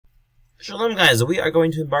Shalom guys, we are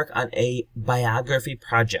going to embark on a biography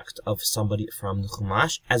project of somebody from the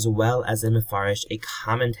Chumash, as well as a mefarish, a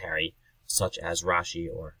commentary, such as Rashi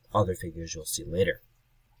or other figures you'll see later.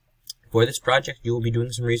 For this project, you will be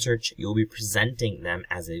doing some research. You will be presenting them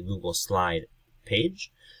as a Google slide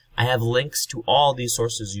page. I have links to all these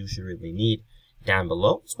sources you should really need down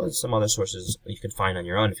below, as well as some other sources you can find on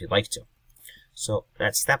your own if you'd like to. So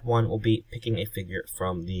that step one will be picking a figure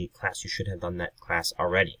from the class. You should have done that class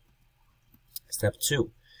already. Step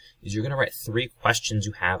two is you're going to write 3 questions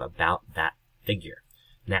you have about that figure.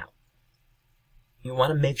 Now, you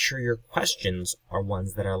want to make sure your questions are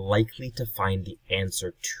ones that are likely to find the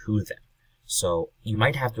answer to them. So you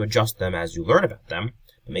might have to adjust them as you learn about them,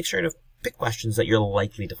 but make sure to pick questions that you're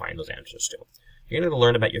likely to find those answers to. You're going to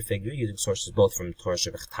learn about your figure using sources both from Torah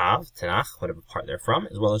Shebechtav, Tanakh, whatever part they're from,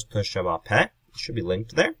 as well as Torah Sheba'al Peh. It should be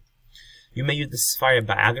linked there. You may use the Sefaria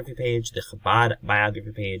biography page, the Chabad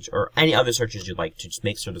biography page, or any other searches you'd like to. Just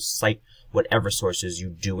make sure to cite whatever sources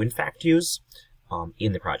you do in fact use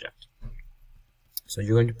in the project. So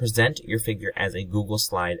you're going to present your figure as a Google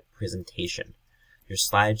slide presentation. Your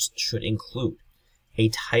slides should include a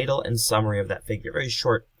title and summary of that figure, very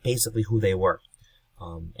short, basically who they were,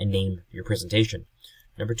 and name your presentation.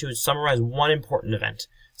 Number 2 is summarize one important event,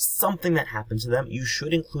 something that happened to them. You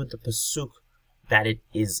should include the pasuk that it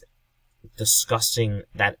is discussing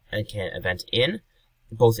that event in,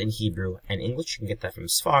 both in Hebrew and English. You can get that from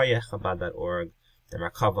Sefaria, Chabad.org, the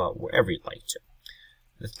Merkava, wherever you'd like to.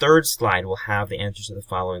 The third slide will have the answers to the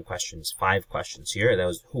following questions. 5 questions here. That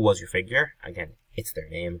was, who was your figure? Again, it's their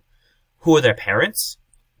name. Who are their parents?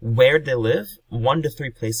 Where did they live? 1 to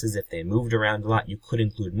 3 places. If they moved around a lot, you could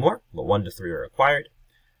include more, but 1 to 3 are required.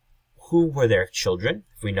 Who were their children,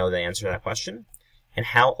 if we know the answer to that question? And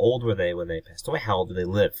how old were they when they passed away? How old did they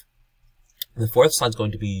live? The 4th slide is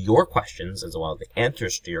going to be your questions, as well as the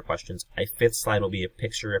answers to your questions. A 5th slide will be a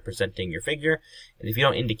picture representing your figure. And if you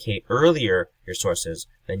don't indicate earlier your sources,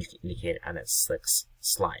 then you can indicate it on that 6th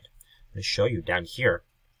slide. I'm going to show you down here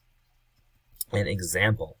an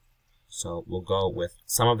example. So we'll go with,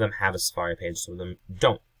 some of them have a Sefaria page, some of them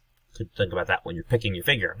don't. You could think about that when you're picking your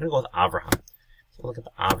figure. I'm going to go with Avraham. So look at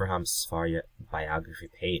the Avraham Sefaria biography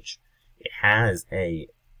page. It has a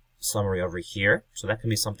summary over here, so that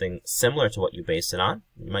can be something similar to what you base it on.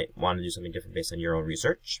 You might want to do something different based on your own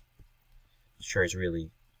research. I'm sure it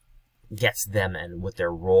really gets them and what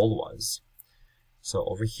their role was. So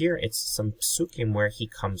over here, it's some psukim where he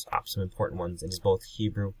comes up, some important ones. It is both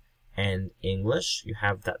Hebrew and English. You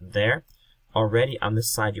have that there. Already on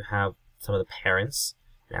this side, you have some of the parents.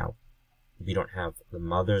 Now, we don't have the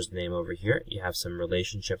mother's name over here. You have some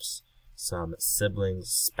relationships, some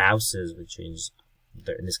siblings, spouses, which is,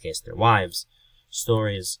 in this case, their wives,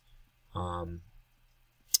 stories. And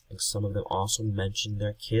some of them also mention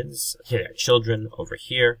their kids, their children over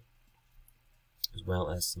here, as well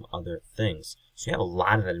as some other things. So you have a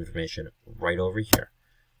lot of that information right over here.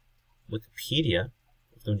 Wikipedia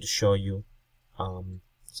is going to show you some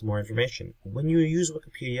more information. When you use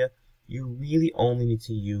Wikipedia, you really only need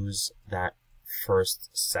to use that first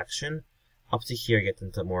section. Up to here, get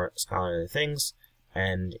into more scholarly things,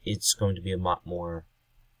 and it's going to be a lot more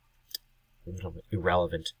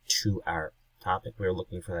irrelevant to our topic. We're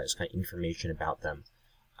looking for that just kind of information about them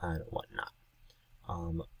and whatnot.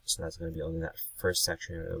 So that's going to be only that first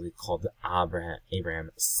section, really called the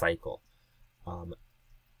Abraham cycle.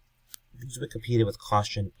 Use Wikipedia with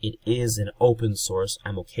caution. It is an open source.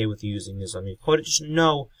 I'm okay with using this on your code. Just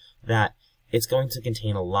know that it's going to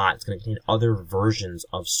contain a lot. It's going to contain other versions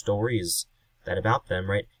of stories that about them,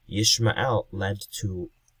 right? Yishmael led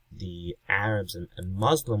to the Arabs and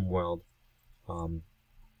Muslim world, so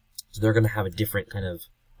they're going to have a different kind of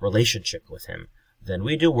relationship with him than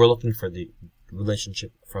we do. We're looking for the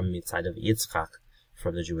relationship from the side of Yitzchak,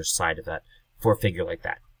 from the Jewish side of that, for a figure like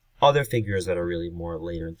that. Other figures that are really more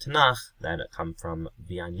later in Tanakh, that come from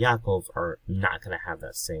beyond Yaakov, are not going to have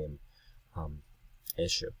that same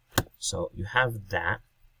issue. So you have that,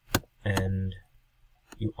 and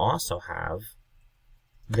you also have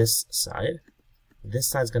this side. This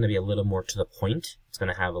side is going to be a little more to the point. It's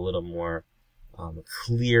going to have a little more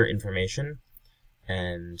clear information,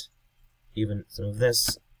 and even some of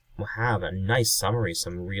this will have a nice summary,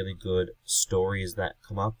 some really good stories that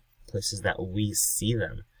come up, places that we see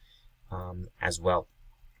them as well.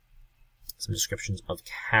 Some descriptions of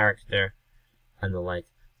character and the like.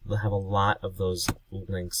 They'll have a lot of those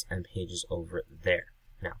links and pages over there.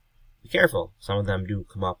 Now, be careful. Some of them do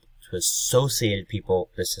come up to associated people.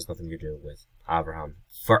 This has nothing to do with Abraham.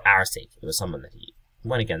 For our sake, it was someone that he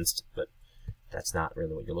went against, but that's not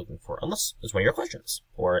really what you're looking for, unless it's one of your questions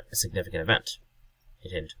or a significant event.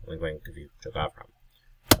 It hint, we're going to give you Chogav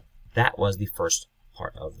from. That was the first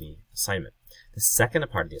part of the assignment. The second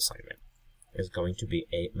part of the assignment is going to be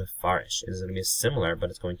a mefarish. It is going to be similar, but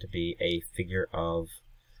it's going to be a figure of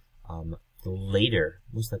later,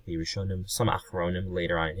 most likely Rishonim, some Achronim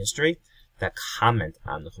later on in history, that comment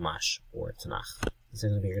on the Chumash or Tanakh. So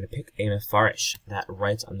you're going to pick a mefarish that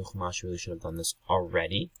writes on the Chumash. You really should have done this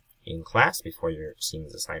already in class before you're seeing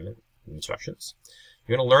this assignment instructions.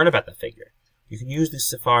 You're going to learn about the figure. You can use the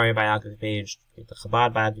Safari biography page, the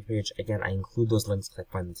Chabad biography page. Again, I include those links because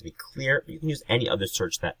I find them to be clear. You can use any other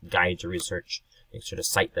search that guides your research. Make sure to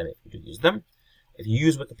cite them if you do use them. If you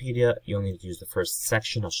use Wikipedia, you only need to use the first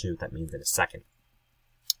section. I'll show you what that means in a second.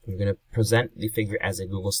 You're going to present the figure as a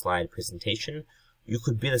Google slide presentation. You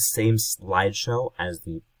could be the same slideshow as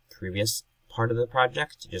the previous part of the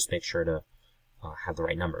project. Just make sure to have the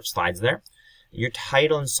right number of slides there. Your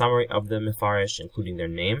title and summary of the mefarish, including their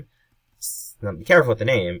name. Now, be careful with the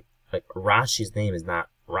name. Like, Rashi's name is not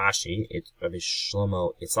Rashi. It's Rabbi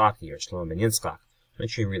Shlomo Yitzhaki or Shlomo Ben Yitzchak.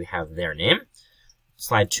 Make sure you really have their name.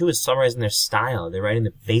 Slide 2 is summarizing their style. Are they writing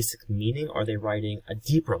the basic meaning, or are they writing a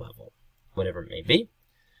deeper level? Whatever it may be.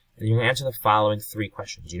 And you're going to answer the following 3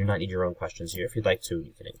 questions. You do not need your own questions here. If you'd like to,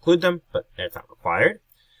 you can include them, but it's not required.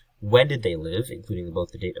 When did they live, including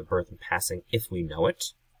both the date of birth and passing, if we know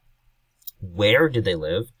it? Where did they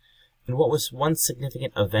live? And what was one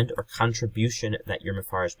significant event or contribution that your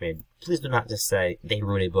mefarish made? Please do not just say they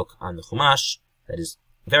wrote a book on the Chumash. That is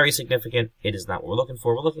very significant. It is not what we're looking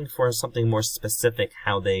for. We're looking for something more specific,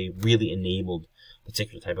 how they really enabled a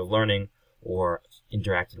particular type of learning or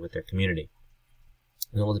interacted with their community.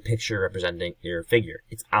 And then the picture representing your figure.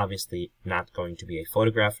 It's obviously not going to be a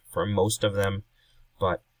photograph for most of them,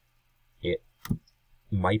 but it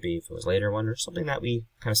might be if it was later one or something that we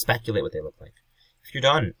kind of speculate what they look like. If you're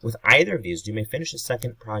done with either of these, you may finish a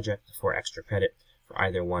second project for extra credit for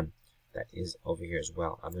either one. That is over here as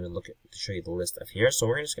well. I'm going to show you the list of here. So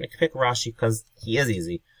we're just going to pick Rashi because he is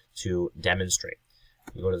easy to demonstrate.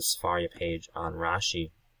 You go to the Safari page on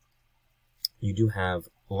Rashi. You do have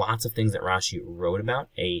lots of things that Rashi wrote about.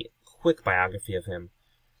 A quick biography of him.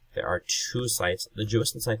 There are 2 sites. The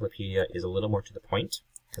Jewish Encyclopedia is a little more to the point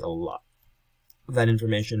because a lot of that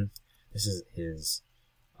information. This is his,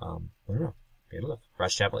 I don't know. Look,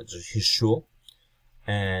 Rashi Chapel, his shul,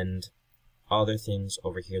 and other things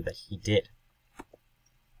over here that he did.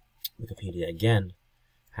 Wikipedia, again,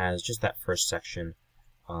 has just that first section.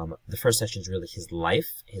 The first section is really his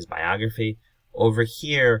life, his biography. Over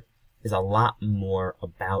here is a lot more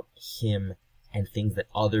about him and things that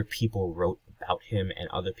other people wrote about him, and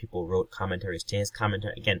other people wrote commentaries to his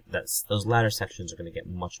commentary. Again, those latter sections are going to get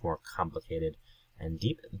much more complicated and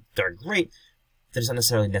deep. They're great. That is not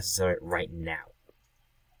necessarily necessary right now.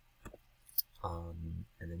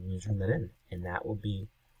 And then you turn that in, and that will be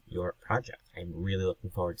your project. I'm really looking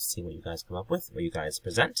forward to seeing what you guys come up with, what you guys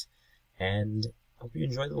present, and I hope you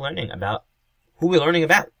enjoy the learning about who we're learning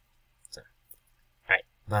about. So, all right,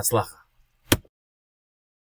 Vatzlacha.